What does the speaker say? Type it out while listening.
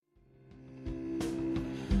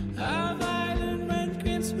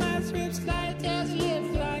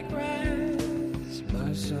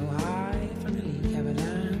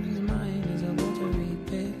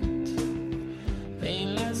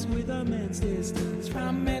existence.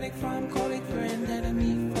 From medic, from colleague, friend,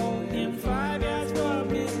 enemy, foe. In 5 years from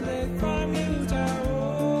his leg, from Utah.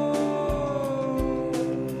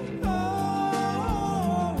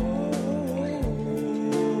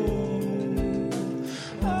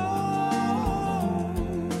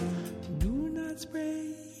 Do not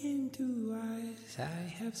spray into eyes. I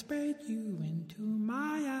have sprayed you into my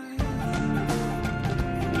eyes.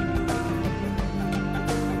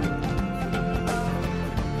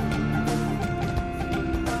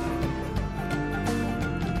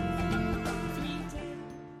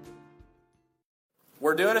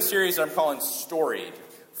 We're doing a series I'm calling Storied,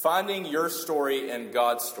 Finding Your Story in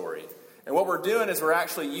God's Story. And what we're doing is we're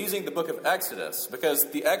actually using the book of Exodus, because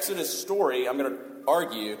the Exodus story, I'm going to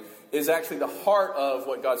argue, is actually the heart of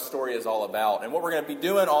what God's story is all about. And what we're going to be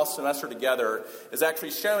doing all semester together is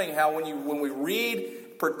actually showing how when we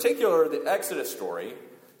read particularly the Exodus story,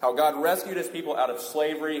 how God rescued his people out of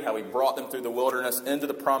slavery, how he brought them through the wilderness into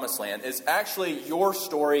the promised land, is actually your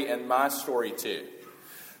story and my story too.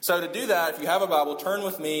 So to do that, if you have a Bible, turn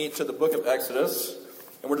with me to the book of Exodus.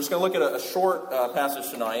 And we're just going to look at a short passage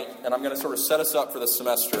tonight. And I'm going to sort of set us up for the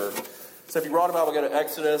semester. So if you brought a Bible, go to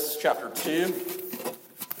Exodus chapter 2.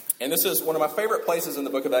 And this is one of my favorite places in the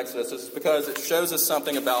book of Exodus. It's because it shows us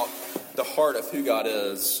something about the heart of who God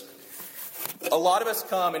is. A lot of us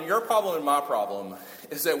come, and your problem and my problem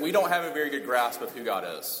is that we don't have a very good grasp of who God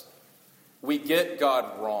is. We get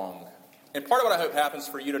God wrong. And part of what I hope happens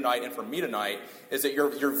for you tonight and for me tonight is that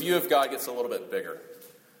your view of God gets a little bit bigger.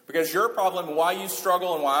 Because your problem, why you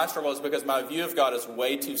struggle and why I struggle, is because my view of God is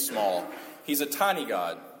way too small. He's a tiny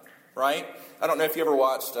God, right? I don't know if you ever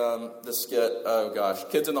watched the skit, oh gosh,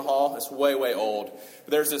 Kids in the Hall. It's way, way old.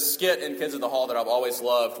 But there's this skit in Kids in the Hall that I've always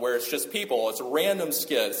loved where it's just people. It's a random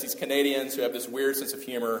skit. It's these Canadians who have this weird sense of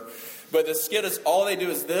humor. But the skit is, all they do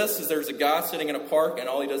is this, is there's a guy sitting in a park, and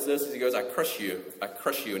all he does this is he goes, I crush you,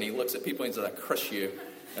 and he looks at people and he says, I crush you,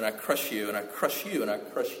 and I crush you, and I crush you, and I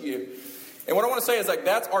crush you. And what I want to say is, like,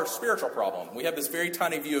 that's our spiritual problem. We have this very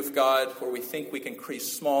tiny view of God where we think we can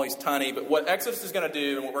crease small, he's tiny, but what Exodus is going to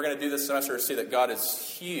do, and what we're going to do this semester, is see that God is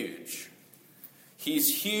huge.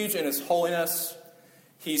 He's huge in his holiness,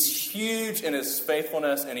 he's huge in his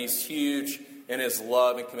faithfulness, and he's huge in his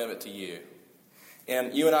love and commitment to you.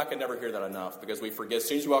 And you and I can never hear that enough, because we forget. As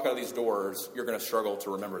soon as you walk out of these doors, you're going to struggle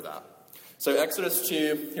to remember that. So Exodus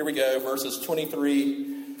 2, here we go, verses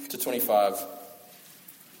 23 to 25.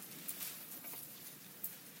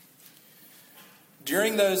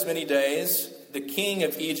 During those many days, the king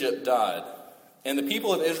of Egypt died, and the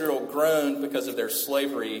people of Israel groaned because of their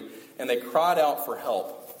slavery, and they cried out for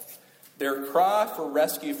help. Their cry for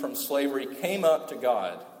rescue from slavery came up to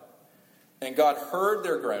God, and God heard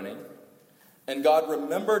their groaning. And God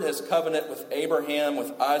remembered his covenant with Abraham,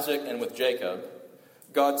 with Isaac, and with Jacob.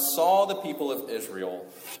 God saw the people of Israel,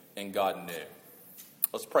 and God knew.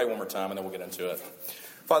 Let's pray one more time, and then we'll get into it.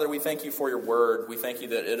 Father, we thank you for your word. We thank you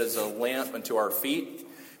that it is a lamp unto our feet.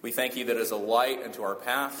 We thank you that it is a light unto our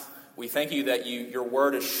path. We thank you that your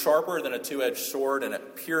word is sharper than a two-edged sword, and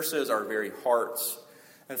it pierces our very hearts.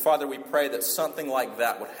 And Father, we pray that something like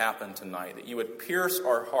that would happen tonight, that you would pierce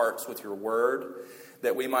our hearts with your word,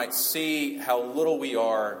 that we might see how little we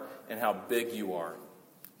are and how big you are.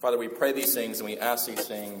 Father, we pray these things and we ask these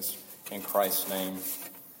things in Christ's name.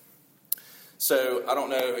 So, I don't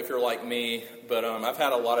know if you're like me, but I've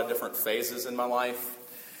had a lot of different phases in my life.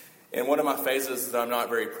 And one of my phases that I'm not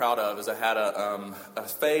very proud of is I had a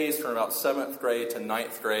phase from about 7th grade to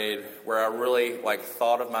 9th grade where I really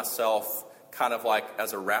thought of myself kind of like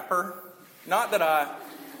as a rapper. Not that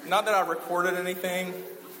I recorded anything,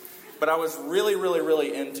 but I was really, really,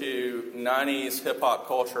 really into 90s hip-hop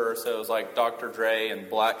culture. So it was like Dr. Dre and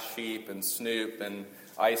Black Sheep and Snoop and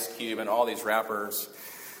Ice Cube and all these rappers.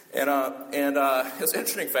 And it was an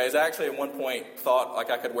interesting phase. I actually at one point thought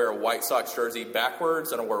I could wear a White Sox jersey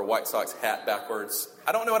backwards and I wear a White Sox hat backwards.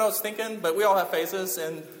 I don't know what I was thinking, but we all have phases,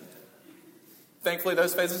 and thankfully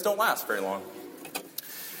those phases don't last very long.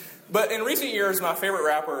 But in recent years, my favorite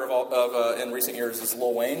rapper in recent years is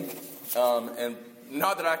Lil Wayne. And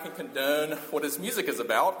not that I can condone what his music is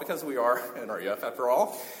about, because we are NREF after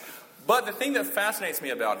all. But the thing that fascinates me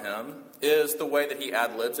about him is the way that he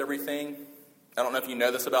ad-libs everything. I don't know if you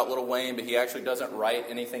know this about Lil Wayne, but he actually doesn't write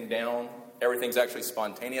anything down. Everything's actually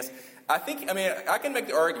spontaneous. I can make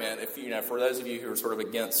the argument, for those of you who are sort of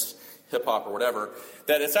against hip-hop or whatever,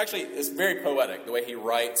 that it's very poetic, the way he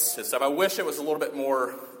writes his stuff. I wish it was a little bit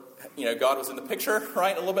more, God was in the picture,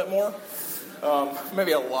 right? A little bit more.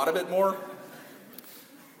 Maybe a lot of it more.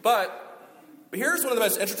 But here's one of the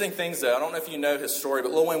most interesting things, though. I don't know if you know his story,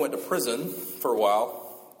 but Lil Wayne went to prison for a while.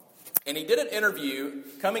 And he did an interview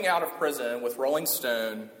coming out of prison with Rolling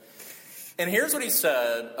Stone. And here's what he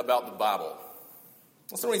said about the Bible.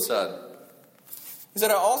 Listen to what he said. He said,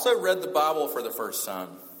 I also read the Bible for the first time.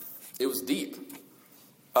 It was deep.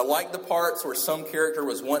 I liked the parts where some character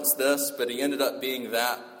was once this, but he ended up being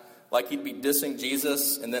that. Like he'd be dissing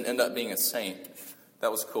Jesus and then end up being a saint. That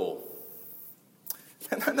was cool.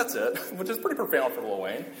 And that's it, which is pretty profound for Lil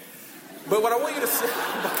Wayne. But what I want you to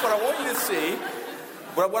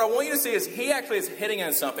see is he actually is hitting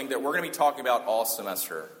on something that we're going to be talking about all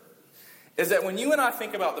semester. Is that when you and I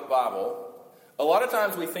think about the Bible, a lot of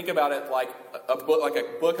times we think about it like a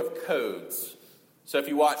book of codes. So if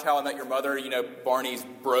you watch How I Met Your Mother, you know Barney's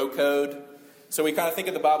bro code. So we kind of think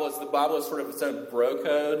of the Bible as sort of its own bro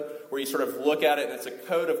code, where you sort of look at it and it's a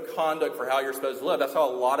code of conduct for how you're supposed to live. That's how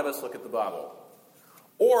a lot of us look at the Bible.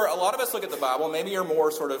 Or a lot of us look at the Bible, maybe you're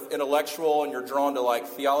more sort of intellectual and you're drawn to like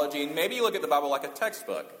theology, and maybe you look at the Bible like a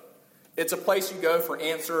textbook. It's a place you go for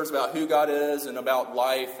answers about who God is and about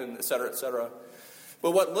life and et cetera, et cetera.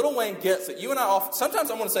 But what Lil Wayne gets, that you and I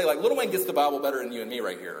sometimes I'm going to say like Lil Wayne gets the Bible better than you and me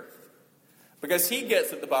right here. Because he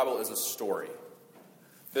gets that the Bible is a story.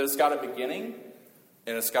 That it's got a beginning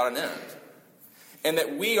and it's got an end. And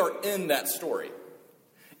that we are in that story.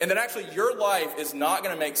 And that actually your life is not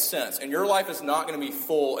going to make sense. And your life is not going to be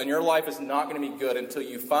full. And your life is not going to be good until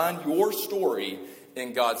you find your story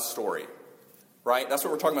in God's story. Right? That's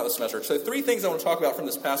what we're talking about this semester. So 3 things I want to talk about from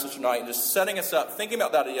this passage tonight. And just setting us up, thinking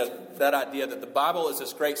about that idea that the Bible is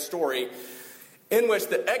this great story in which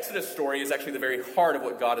the Exodus story is actually the very heart of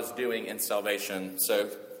what God is doing in salvation. So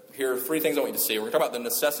here are 3 things I want you to see. We're going to talk about the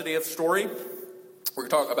necessity of story. We're going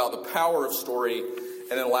to talk about the power of story.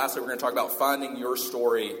 And then lastly, we're going to talk about finding your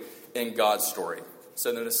story in God's story.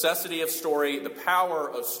 So the necessity of story, the power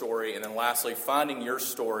of story, and then lastly, finding your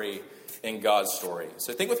story in God's story.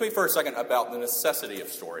 So think with me for a second about the necessity of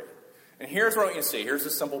story. And here's what I want you to see. Here's the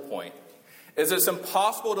simple point. Is it's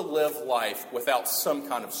impossible to live life without some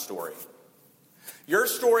kind of story. Your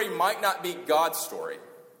story might not be God's story,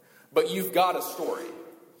 but you've got a story.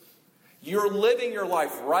 You're living your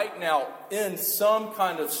life right now in some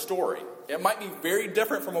kind of story. It might be very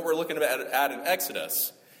different from what we're looking at in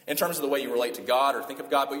Exodus in terms of the way you relate to God or think of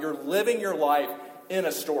God, but you're living your life in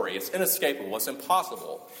a story. It's inescapable. It's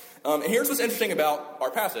impossible. And here's what's interesting about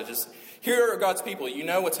our passage is here are God's people. You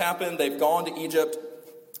know what's happened. They've gone to Egypt,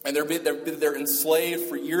 and they're enslaved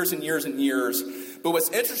for years and years and years. But what's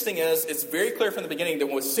interesting is it's very clear from the beginning that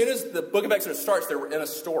as soon as the book of Exodus starts, they were in a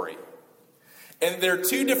story. And there are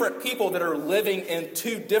 2 different people that are living in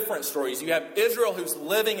 2 different stories. You have Israel who's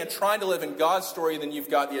living and trying to live in God's story, and then you've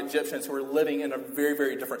got the Egyptians who are living in a very,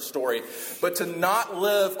 very different story. But to not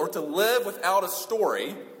live or to live without a story,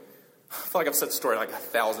 I feel like I've said story like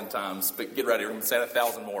 1,000 times, but get ready, we're going to say it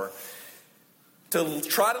 1,000 more. To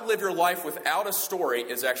try to live your life without a story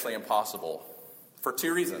is actually impossible for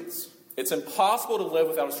 2 reasons. It's impossible to live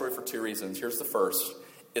without a story for 2 reasons. Here's the first.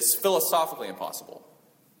 It's philosophically impossible.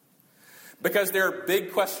 Because there are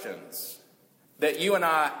big questions that you and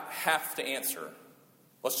I have to answer.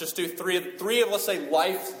 Let's just do three of, let's say,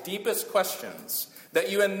 life's deepest questions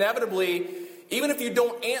that you inevitably, even if you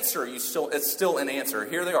don't answer, it's still an answer.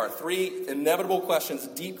 Here they are, 3 inevitable questions,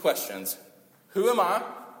 deep questions. Who am I?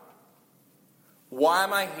 Why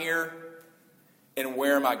am I here? And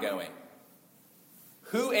where am I going?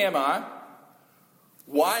 Who am I?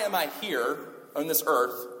 Why am I here on this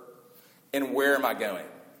earth? And where am I going?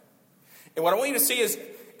 And what I want you to see is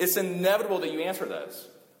it's inevitable that you answer those.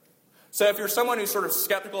 So if you're someone who's sort of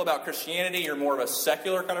skeptical about Christianity, you're more of a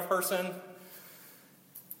secular kind of person,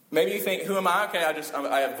 maybe you think, who am I? Okay,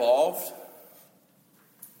 I evolved.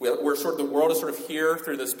 The world is sort of here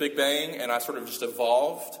through this Big Bang, and I sort of just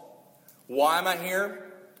evolved. Why am I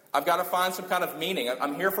here? I've got to find some kind of meaning.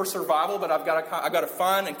 I'm here for survival, but I've got to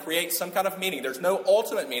find and create some kind of meaning. There's no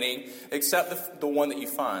ultimate meaning except the one that you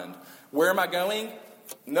find. Where am I going?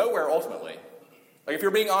 Nowhere, ultimately. Like if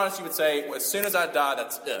you're being honest, you would say, well, as soon as I die,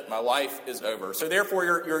 that's it. My life is over. So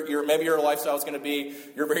therefore, maybe your lifestyle is going to be,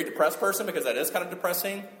 you're a very depressed person because that is kind of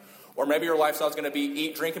depressing. Or maybe your lifestyle is going to be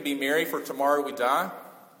eat, drink, and be merry for tomorrow we die.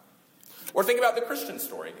 Or think about the Christian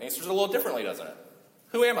story. It answers a little differently, doesn't it?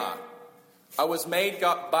 Who am I? I was made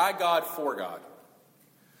by God for God.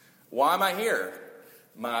 Why am I here?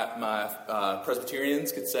 My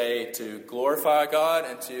Presbyterians could say to glorify God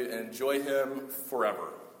and to enjoy Him forever.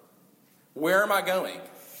 Where am I going?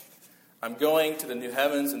 I'm going to the new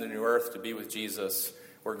heavens and the new earth to be with Jesus,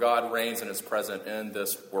 where God reigns and is present in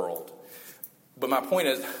this world. But my point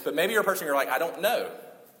is, but maybe you're a person, you're like, I don't know.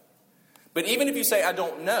 But even if you say, I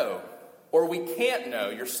don't know, or we can't know,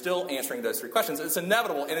 you're still answering those three questions. It's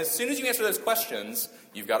inevitable. And as soon as you answer those questions,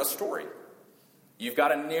 you've got a story. You've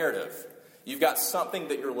got a narrative. You've got something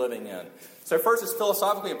that you're living in. So first, it's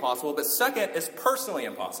philosophically impossible. But second, it's personally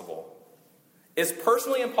impossible. It's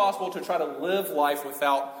personally impossible to try to live life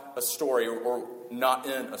without a story or not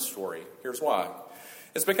in a story. Here's why.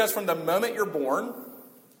 It's because from the moment you're born,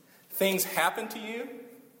 things happen to you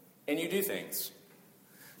and you do things.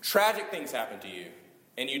 Tragic things happen to you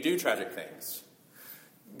and you do tragic things.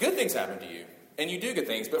 Good things happen to you and you do good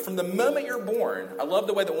things. But from the moment you're born, I love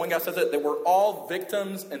the way that one guy says it, that we're all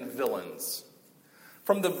victims and villains.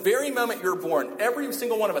 From the very moment you're born, every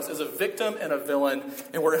single one of us is a victim and a villain,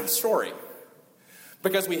 and we're in a story.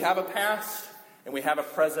 Because we have a past, and we have a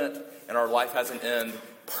present, and our life has an end.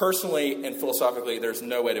 Personally and philosophically, there's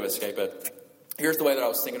no way to escape it. Here's the way that I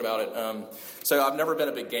was thinking about it. So I've never been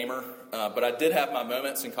a big gamer, but I did have my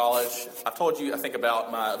moments in college. I've told you, I think,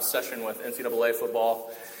 about my obsession with NCAA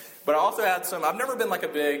football. But I also had some, I've never been like a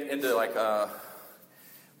big into like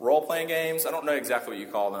role-playing games. I don't know exactly what you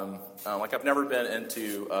call them. Like I've never been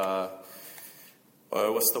into,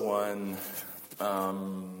 what's the one?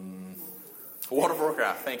 World of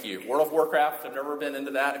Warcraft, thank you. World of Warcraft, I've never been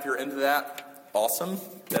into that. If you're into that, awesome.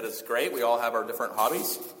 That is great. We all have our different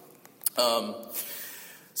hobbies. But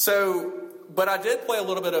I did play a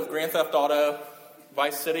little bit of Grand Theft Auto,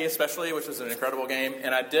 Vice City especially, which was an incredible game.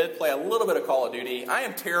 And I did play a little bit of Call of Duty. I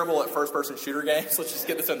am terrible at first-person shooter games. Let's just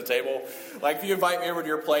get this on the table. Like, if you invite me over to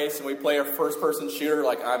your place and we play a first-person shooter,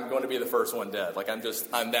 like, I'm going to be the first one dead. Like, I'm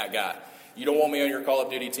that guy. You don't want me on your Call of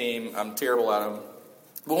Duty team. I'm terrible at them.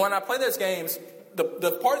 But when I play those games,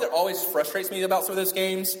 the part that always frustrates me about some of those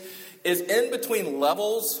games is in between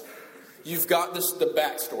levels, you've got the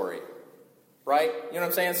backstory, right? You know what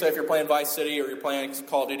I'm saying? So if you're playing Vice City or you're playing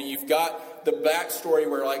Call of Duty, you've got the backstory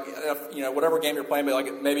where, like, whatever game you're playing, but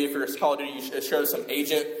like maybe if you're Call of Duty, it shows some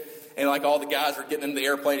agent and like all the guys are getting into the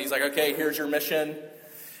airplane. He's like, okay, here's your mission.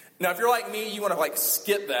 Now, if you're like me, you want to like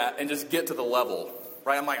skip that and just get to the level.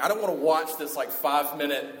 Right, I'm like, I don't want to watch this like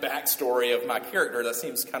 5-minute backstory of my character. That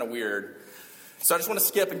seems kind of weird. So I just want to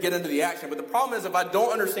skip and get into the action. But the problem is if I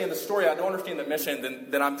don't understand the story, I don't understand the mission,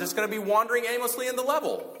 then I'm just going to be wandering aimlessly in the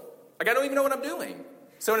level. Like I don't even know what I'm doing.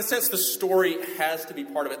 So in a sense, the story has to be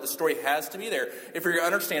part of it. The story has to be there. If you're going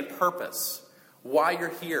to understand purpose, why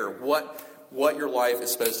you're here, what your life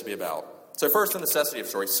is supposed to be about. So first, the necessity of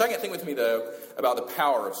story. Second, think with me, though, about the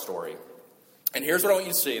power of story. And here's what I want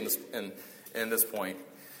you to see in this point.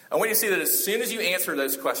 I want you to see that as soon as you answer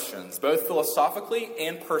those questions, both philosophically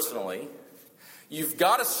and personally, you've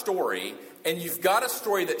got a story, and you've got a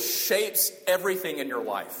story that shapes everything in your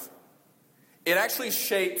life. It actually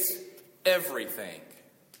shapes everything.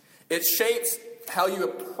 It shapes how you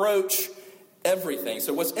approach everything.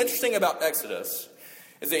 So what's interesting about Exodus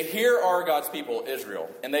is that here are God's people, Israel,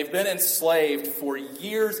 and they've been enslaved for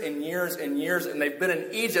years and years and years, and they've been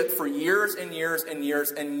in Egypt for years and years and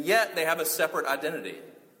years, and yet they have a separate identity.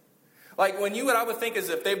 Like what I would think is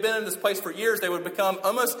if they've been in this place for years, they would become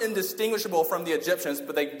almost indistinguishable from the Egyptians,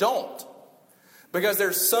 but they don't. Because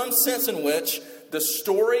there's some sense in which the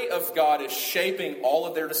story of God is shaping all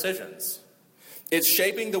of their decisions. It's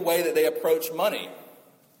shaping the way that they approach money.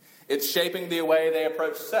 It's shaping the way they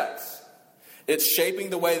approach sex. It's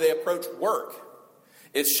shaping the way they approach work.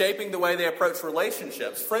 It's shaping the way they approach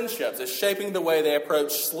relationships, friendships. It's shaping the way they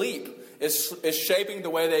approach sleep. It's shaping the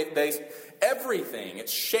way they everything. It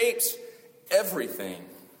shapes everything.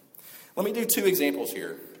 Let me do 2 examples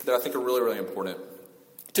here that I think are really, really important.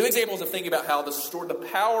 2 examples of thinking about how the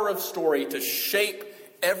power of story to shape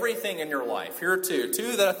everything in your life. Here are 2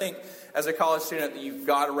 that I think as a college student that you've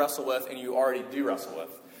got to wrestle with and you already do wrestle with.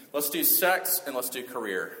 Let's do sex and let's do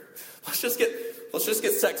career. Let's just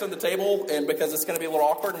get sex on the table, and because it's going to be a little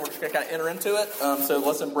awkward, and we're just going to kind of enter into it. So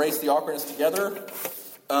let's embrace the awkwardness together.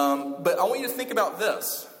 But I want you to think about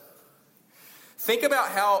this. Think about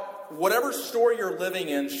how whatever story you're living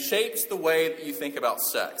in shapes the way that you think about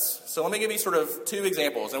sex. So let me give you sort of 2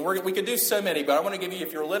 examples, and we could do so many, but I want to give you,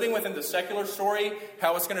 if you're living within the secular story,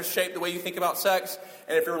 how it's going to shape the way you think about sex,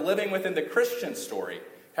 and if you're living within the Christian story,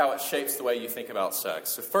 how it shapes the way you think about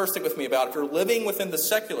sex. So first, think with me about if you're living within the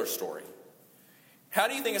secular story, how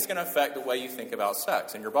do you think it's going to affect the way you think about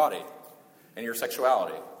sex and your body and your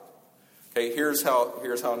sexuality? Okay, here's how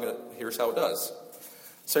it does.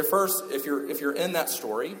 So first, if you're in that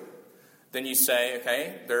story, then you say,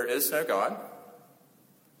 okay, there is no God.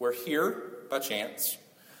 We're here by chance.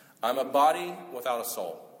 I'm a body without a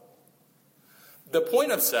soul. The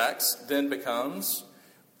point of sex then becomes,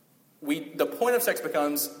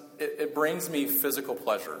 it brings me physical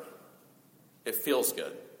pleasure. It feels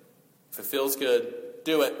good. If it feels good,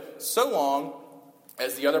 do it so long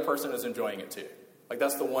as the other person is enjoying it too. Like,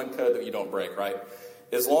 that's the one code that you don't break, right?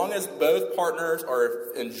 As long as both partners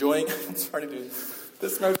are enjoying, I'm sorry to do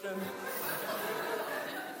this motion.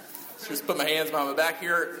 Just put my hands behind my back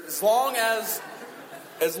here. As long as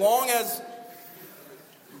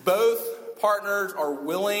both partners are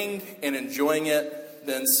willing and enjoying it,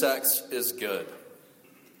 then sex is good.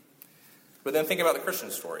 But then think about the Christian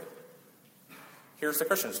story. Here's the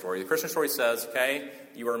Christian story. The Christian story says, okay,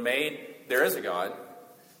 you are made, there is a God.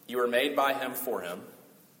 You are made by him for him.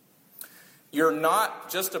 You're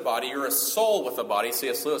not just a body, you're a soul with a body,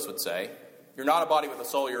 C.S. Lewis would say. You're not a body with a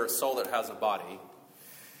soul, you're a soul that has a body.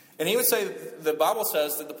 And he would say, the Bible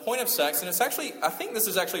says that the point of sex, and it's actually, I think this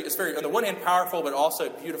is actually, it's very, on the one hand, powerful, but also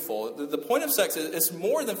beautiful. The point of sex is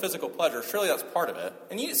more than physical pleasure. Surely that's part of it.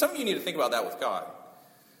 And some of you need to think about that with God.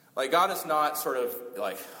 Like, God is not sort of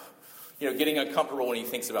like, getting uncomfortable when he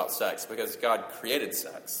thinks about sex, because God created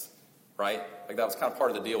sex, right? Like, that was kind of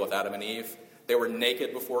part of the deal with Adam and Eve. They were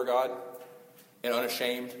naked before God and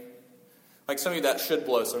unashamed. Like, some of you, that should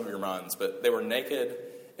blow some of your minds, but they were naked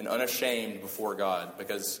and unashamed before God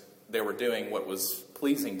because they were doing what was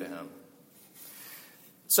pleasing to him.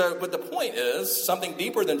 So, but the point is something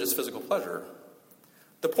deeper than just physical pleasure.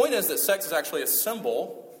 The point is that sex is actually a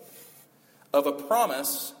symbol of a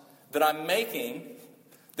promise that I'm making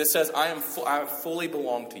that says I fully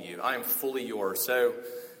belong to you. I am fully yours. So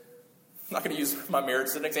I'm not going to use my marriage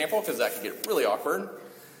as an example because that can get really awkward.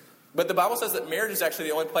 But the Bible says that marriage is actually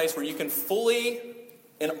the only place where you can fully,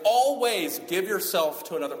 in all ways, give yourself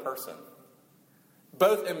to another person.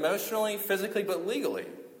 Both emotionally, physically, but legally.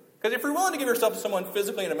 Because if you're willing to give yourself to someone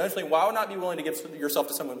physically and emotionally, why would not be willing to give yourself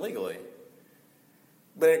to someone legally?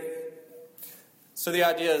 So the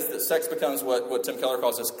idea is that sex becomes what Tim Keller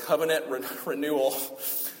calls this covenant renewal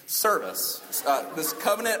service. This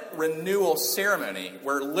covenant renewal ceremony,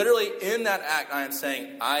 where literally in that act I am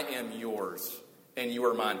saying, I am yours and you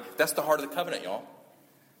are mine. That's the heart of the covenant, y'all.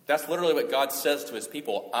 That's literally what God says to his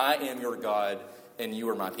people. I am your God and you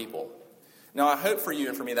are my people. Now, I hope for you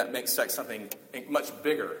and for me that makes sex something much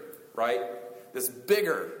bigger, right? It's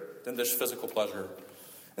bigger than this physical pleasure.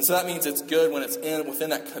 And so that means it's good when it's within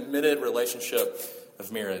that committed relationship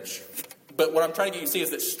of marriage. But what I'm trying to get you to see is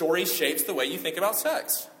that story shapes the way you think about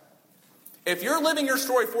sex. If you're living your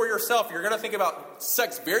story for yourself, you're going to think about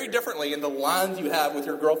sex very differently in the lines you have with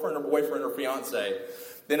your girlfriend or boyfriend or fiance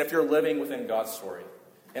than if you're living within God's story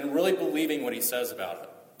and really believing what he says about it,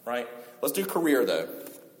 right? Let's do career, though.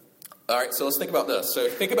 All right, so let's think about this. So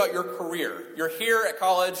think about your career. You're here at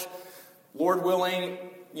college, Lord willing.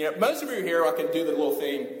 Most of you are here, I can do the little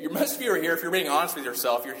thing. Most of you are here, if you're being honest with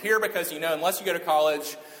yourself, you're here because unless you go to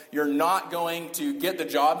college, you're not going to get the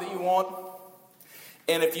job that you want.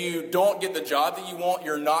 And if you don't get the job that you want,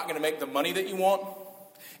 you're not going to make the money that you want.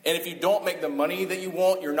 And if you don't make the money that you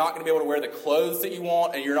want, you're not going to be able to wear the clothes that you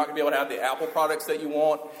want, and you're not going to be able to have the Apple products that you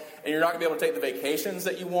want, and you're not going to be able to take the vacations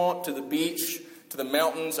that you want to the beach, to the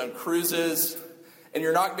mountains, on cruises, and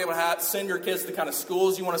you're not going to be able to send your kids to the kind of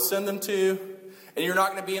schools you want to send them to, and you're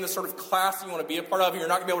not going to be in the sort of class you want to be a part of, you're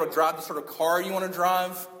not going to be able to drive the sort of car you want to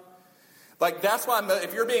drive. Like, that's why,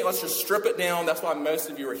 if you're being, let's just strip it down, that's why most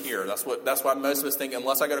of you are here. That's why most of us think,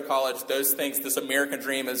 unless I go to college, those things, this American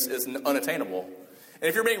dream is unattainable. And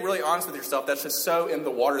if you're being really honest with yourself, that's just so in the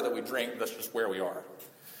water that we drink, that's just where we are.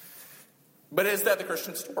 But is that the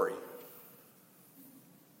Christian story?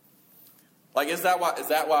 Like, is that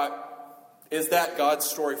God's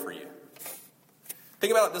story for you?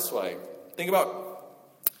 Think about it this way. Think about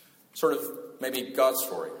sort of maybe God's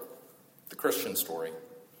story, the Christian story.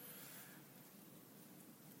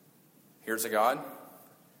 Here's a God.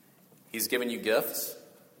 He's given you gifts.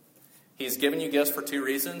 He's given you gifts for two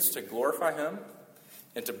reasons: to glorify him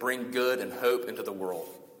and to bring good and hope into the world.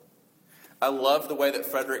 I love the way that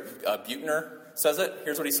Frederick Buechner says it.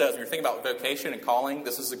 Here's what he says. When you're thinking about vocation and calling,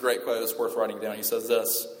 this is a great quote that's worth writing down. He says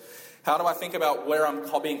this: how do I think about where I'm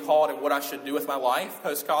being called and what I should do with my life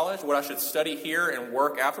post-college, what I should study here and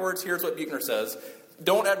work afterwards? Here's what Buechner says.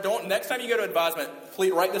 Don't. Next time you go to advisement,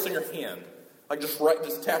 please write this in your hand. Like,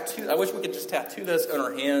 just tattoo. I wish we could just tattoo this on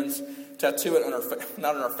our hands, tattoo it on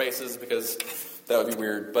not on our faces, because that would be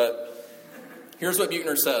weird. But here's what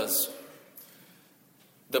Buechner says.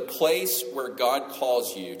 The place where God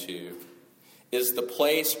calls you to is the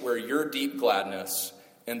place where your deep gladness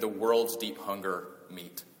and the world's deep hunger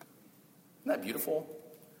meet. Isn't that beautiful?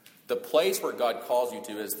 The place where God calls you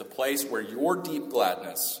to is the place where your deep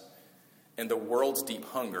gladness and the world's deep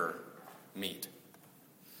hunger meet.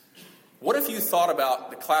 What if you thought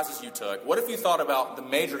about the classes you took? What if you thought about the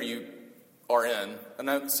major you are in?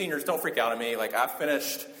 And seniors, don't freak out on me. Like, I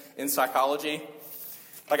finished in psychology.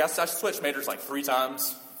 I switched majors like 3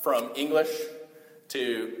 times, from English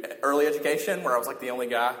to early education, where I was like the only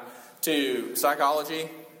guy, to psychology,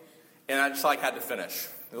 and I just like had to finish.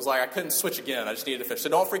 It was like I couldn't switch again. I just needed to finish. So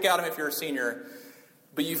don't freak out if you're a senior.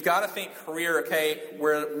 But you've got to think career, okay,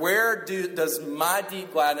 where does my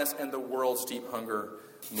deep gladness and the world's deep hunger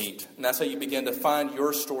meet? And that's how you begin to find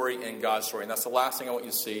your story in God's story. And that's the last thing I want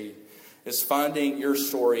you to see, is finding your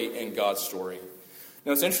story in God's story.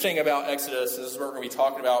 Now, what's interesting about Exodus, this is what we're going to be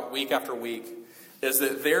talking about week after week, is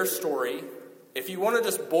that their story, if you want to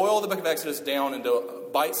just boil the book of Exodus down into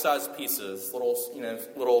bite-sized pieces,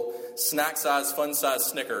 little snack-sized, fun-sized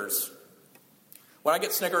Snickers. When I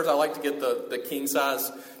get Snickers, I like to get the king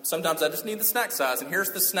size. Sometimes I just need the snack size. And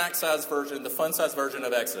here's the snack size version, the fun size version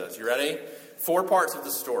of Exodus. You ready? 4 parts of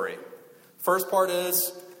the story. First part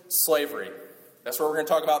is slavery. That's what we're going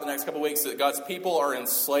to talk about the next couple of weeks, that God's people are in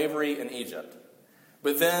slavery in Egypt.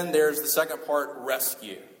 But then there's the second part,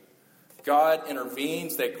 rescue. God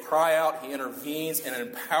intervenes, they cry out, he intervenes, and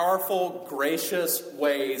in powerful, gracious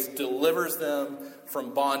ways delivers them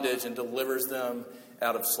from bondage and delivers them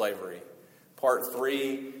out of slavery. Part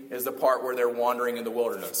 3 is the part where they're wandering in the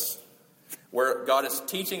wilderness, where God is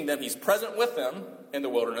teaching them. He's present with them in the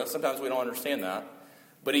wilderness. Sometimes we don't understand that.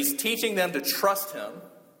 But he's teaching them to trust him.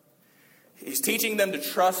 He's teaching them to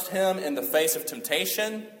trust him in the face of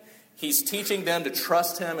temptation. He's teaching them to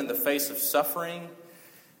trust him in the face of suffering.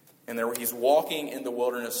 And he's walking in the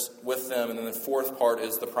wilderness with them. And then the fourth part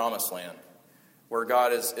is the promised land, where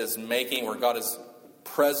God is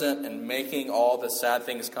present and making all the sad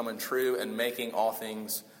things come untrue and making all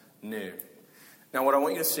things new. Now, what I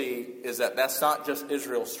want you to see is that that's not just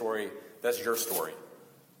Israel's story, that's your story.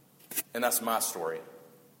 And that's my story.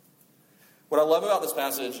 What I love about this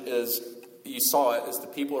passage is, you saw it, is the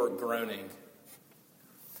people are groaning.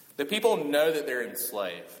 The people know that they're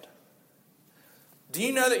enslaved. Do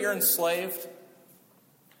you know that you're enslaved?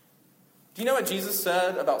 Do you know what Jesus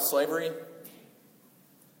said about slavery?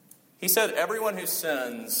 He said, everyone who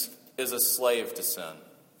sins is a slave to sin.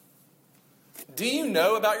 Do you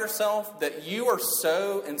know about yourself that you are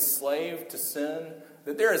so enslaved to sin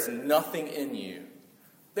that there is nothing in you?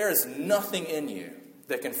 There is nothing in you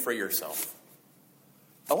that can free yourself.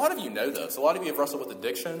 A lot of you know this. A lot of you have wrestled with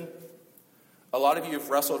addiction. A lot of you have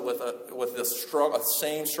wrestled with this struggle, a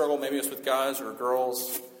same struggle. Maybe it's with guys or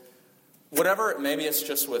girls. Whatever, maybe it's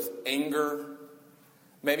just with anger.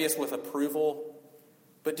 Maybe it's with approval.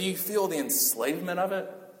 But do you feel the enslavement of it?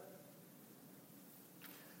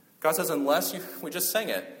 God says, we just sang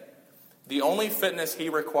it, the only fitness he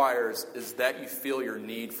requires is that you feel your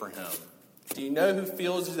need for him. Do you know who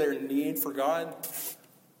feels their need for God?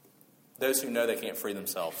 Those who know they can't free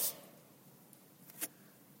themselves.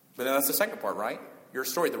 But then that's the second part, right? Your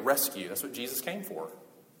story, the rescue. That's what Jesus came for.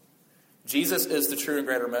 Jesus is the true and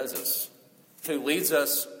greater Moses, who leads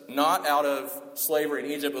us not out of slavery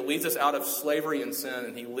in Egypt, but leads us out of slavery and sin,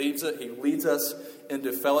 and he leads us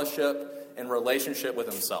into fellowship and relationship with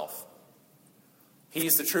himself.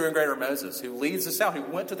 He's the true and greater Moses, who leads us out, who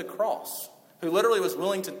went to the cross, who literally was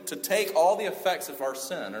willing to take all the effects of our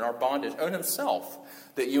sin and our bondage on himself,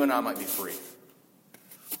 that you and I might be free.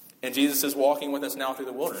 And Jesus is walking with us now through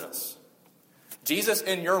the wilderness. Jesus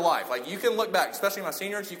in your life, like you can look back, especially my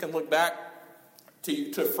seniors, you can look back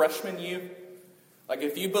to freshman you. Like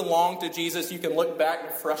if you belong to Jesus, you can look back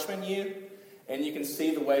to freshman you, and you can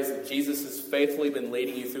see the ways that Jesus has faithfully been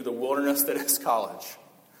leading you through the wilderness that is college.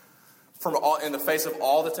 In the face of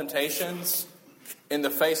all the temptations, in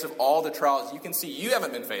the face of all the trials, you can see you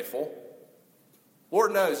haven't been faithful.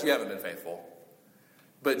 Lord knows you haven't been faithful.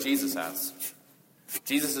 But Jesus has.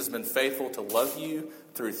 Jesus has been faithful to love you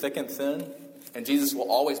through thick and thin. And Jesus will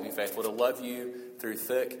always be faithful to love you through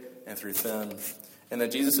thick and through thin. And then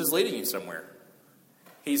Jesus is leading you somewhere.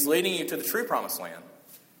 He's leading you to the true promised land.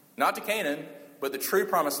 Not to Canaan, but the true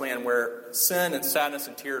promised land where sin and sadness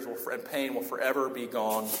and tears and pain will forever be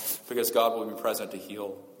gone, because God will be present to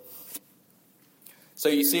heal. So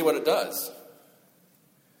you see what it does.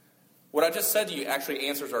 What I just said to you actually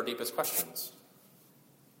answers our deepest questions.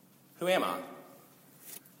 Who am I?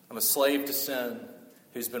 I'm a slave to sin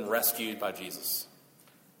who's been rescued by Jesus.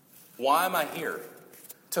 Why am I here?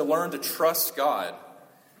 To learn to trust God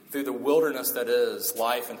through the wilderness that is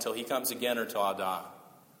life until he comes again or until I die.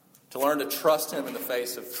 To learn to trust him in the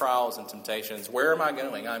face of trials and temptations. Where am I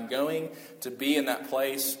going? I'm going to be in that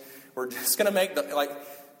place. We're just going to make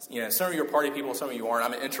some of you are party people, some of you aren't.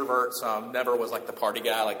 I'm an introvert, so I never was like the party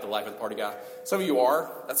guy, like the life of the party guy. Some of you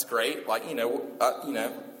are. That's great. We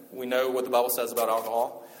know what the Bible says about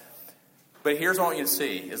alcohol. But here's what I want you to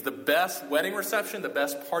see, is the best wedding reception, the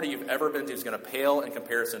best party you've ever been to is going to pale in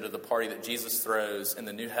comparison to the party that Jesus throws in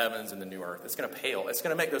the new heavens and the new earth. It's going to pale. It's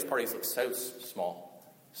going to make those parties look so small,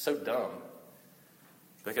 so dumb.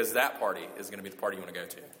 Because that party is going to be the party you want to go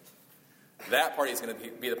to. That party is going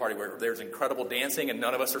to be the party where there's incredible dancing and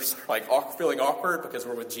none of us are like feeling awkward because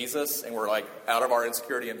we're with Jesus and we're like out of our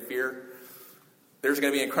insecurity and fear. There's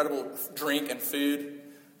going to be incredible drink and food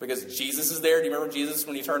because Jesus is there. Do you remember Jesus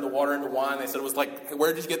when he turned the water into wine? They said it was like,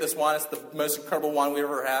 where did you get this wine? It's the most incredible wine we've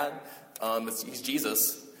ever had. He's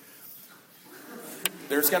Jesus.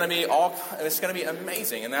 There's going to be it's going to be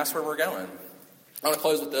amazing, and that's where we're going. I want to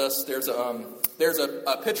close with this. There's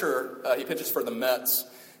a pitcher. He pitches for the Mets.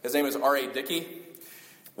 His name is R.A. Dickey,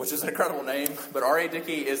 which is an incredible name. But R.A.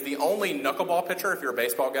 Dickey is the only knuckleball pitcher, if you're a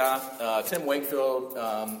baseball guy. Tim Wakefield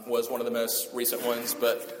was one of the most recent ones.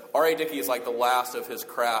 But R.A. Dickey is like the last of his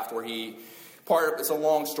craft where it's a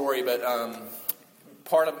long story, but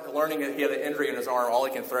part of learning that he had an injury in his arm, all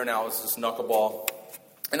he can throw now is this knuckleball.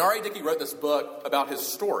 And R.A. Dickey wrote this book about his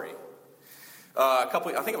story. I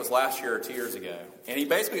think it was last year or 2 years ago. And he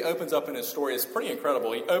basically opens up in his story. It's pretty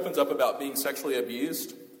incredible. He opens up about being sexually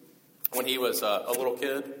abused when he was a little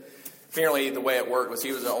kid. Apparently, the way it worked was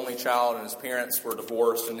he was the only child and his parents were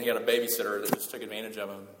divorced and he had a babysitter that just took advantage of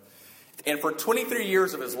him. And for 23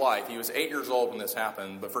 years of his life, he was 8 years old when this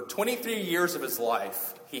happened, but for 23 years of his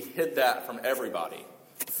life, he hid that from everybody.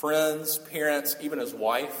 Friends, parents, even his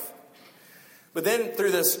wife. But then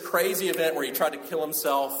through this crazy event where he tried to kill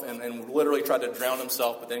himself and literally tried to drown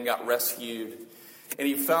himself, but then got rescued, and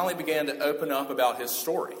he finally began to open up about his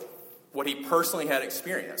story, what he personally had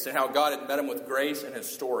experienced, and how God had met him with grace in his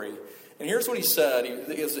story. And here's what he said.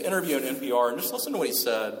 He was an interview on NPR, and just listen to what he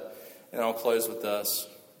said, and I'll close with this.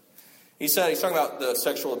 He's talking about the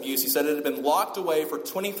sexual abuse. He said, it had been locked away for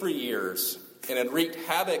 23 years and had wreaked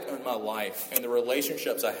havoc on my life and the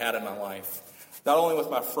relationships I had in my life. Not only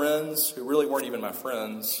with my friends, who really weren't even my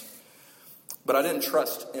friends, but I didn't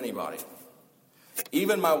trust anybody.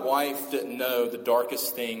 Even my wife didn't know the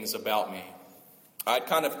darkest things about me. I'd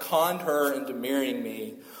kind of conned her into marrying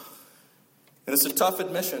me. And it's a tough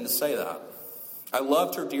admission to say that. I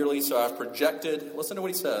loved her dearly, so I projected, listen to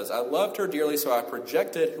what he says, I loved her dearly, so I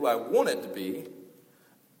projected who I wanted to be,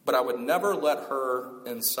 but I would never let her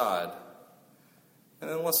inside. And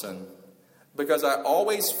then listen, because I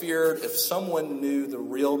always feared if someone knew the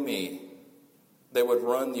real me, they would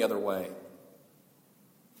run the other way.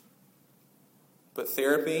 But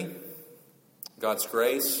therapy, God's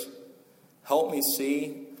grace, helped me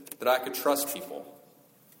see that I could trust people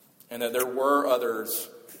and that there were others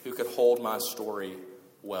who could hold my story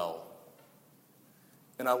well.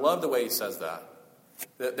 And I love the way he says that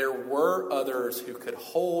there were others who could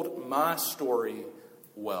hold my story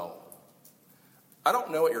well. I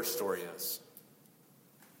don't know what your story is,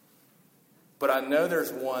 but I know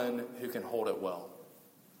there's one who can hold it well.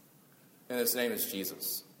 And his name is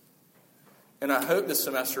Jesus. And I hope this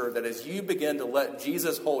semester that as you begin to let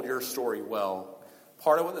Jesus hold your story well,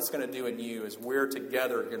 part of what that's going to do in you is we're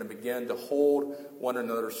together going to begin to hold one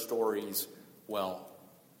another's stories well.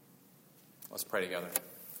 Let's pray together.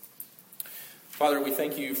 Father, we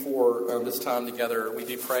thank you for this time together. We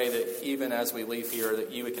do pray that even as we leave here,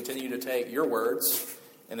 that you would continue to take your words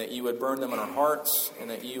and that you would burn them in our hearts and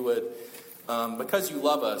that you would, because you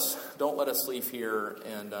love us, don't let us leave here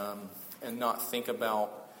and not think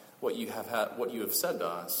about what you have said to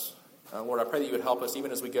us. Lord, I pray that you would help us,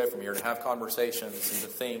 even as we go from here, to have conversations and to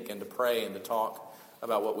think and to pray and to talk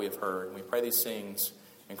about what we have heard. And we pray these things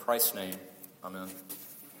in Christ's name. Amen.